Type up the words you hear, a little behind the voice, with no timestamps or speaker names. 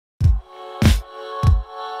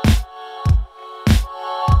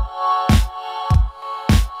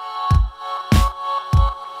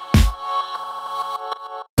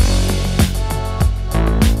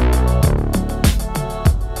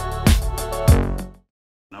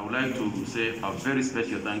would like to say a very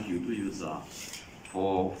special thank you to you, sir,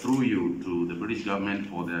 through you to the British government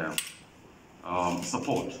for their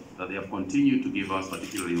support that they have continued to give us,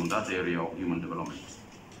 particularly on that area of human development.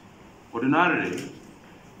 Ordinarily,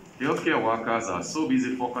 healthcare workers are so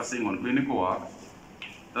busy focusing on clinical work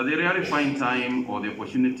that they rarely find time or the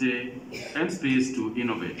opportunity and space to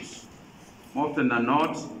innovate. More often than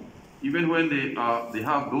not, even when they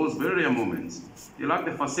have those very rare moments, they lack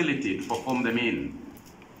the facility to perform them in.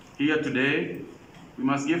 Here today, we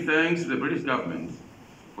must give thanks to the British government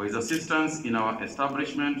for its assistance in our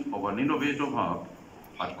establishment of an innovative hub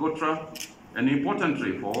at Kotra, and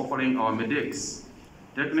importantly for offering our medics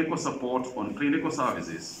technical support on clinical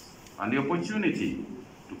services and the opportunity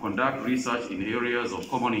to conduct research in areas of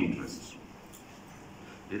common interest.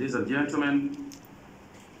 Ladies and gentlemen,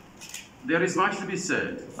 there is much to be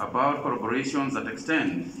said about collaborations that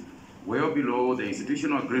extend well below the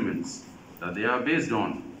institutional agreements that they are based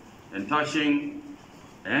on, and touching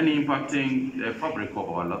and impacting the fabric of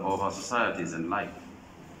our societies and life.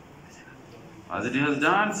 As it has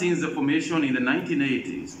done since the formation in the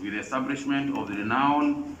 1980s with the establishment of the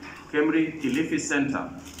renowned Kemri Kilifi Center,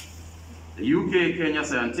 the UK-Kenya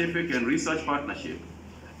Scientific and Research Partnership,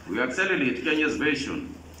 we accelerate Kenya's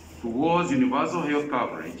vision towards universal health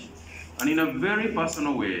coverage and in a very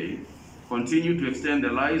personal way, continue to extend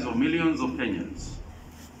the lives of millions of Kenyans.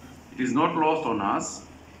 It is not lost on us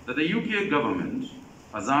that the UK government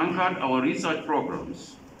has anchored our research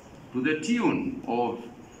programs to the tune of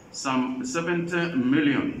some 70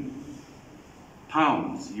 million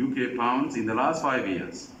pounds, UK pounds, in the last 5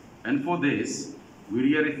 years. And for this, we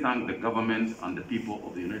really thank the government and the people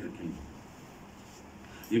of the United Kingdom.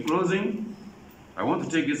 In closing, I want to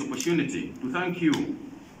take this opportunity to thank you,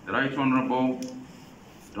 the Right Honorable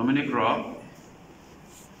Dominic Raab,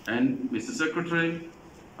 and Mr. Secretary.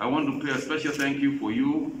 I want to pay a special thank you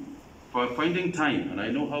for finding time, and I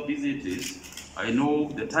know how busy it is. I know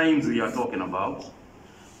the times we are talking about,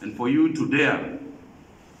 and for you to dare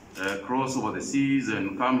cross over the seas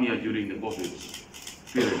and come here during the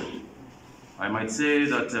COVID period. I might say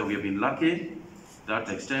that we have been lucky to that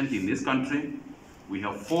extent in this country. We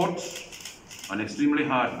have fought an extremely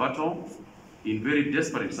hard battle in very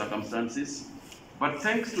desperate circumstances, but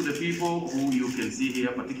thanks to the people who you can see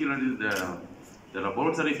here, particularly the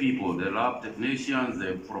laboratory people, the lab technicians,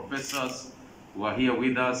 the professors who are here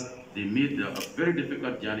with us, they made a very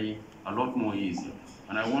difficult journey a lot more easier.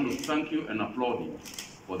 And I want to thank you and applaud you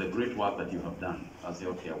for the great work that you have done as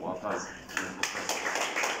healthcare workers and as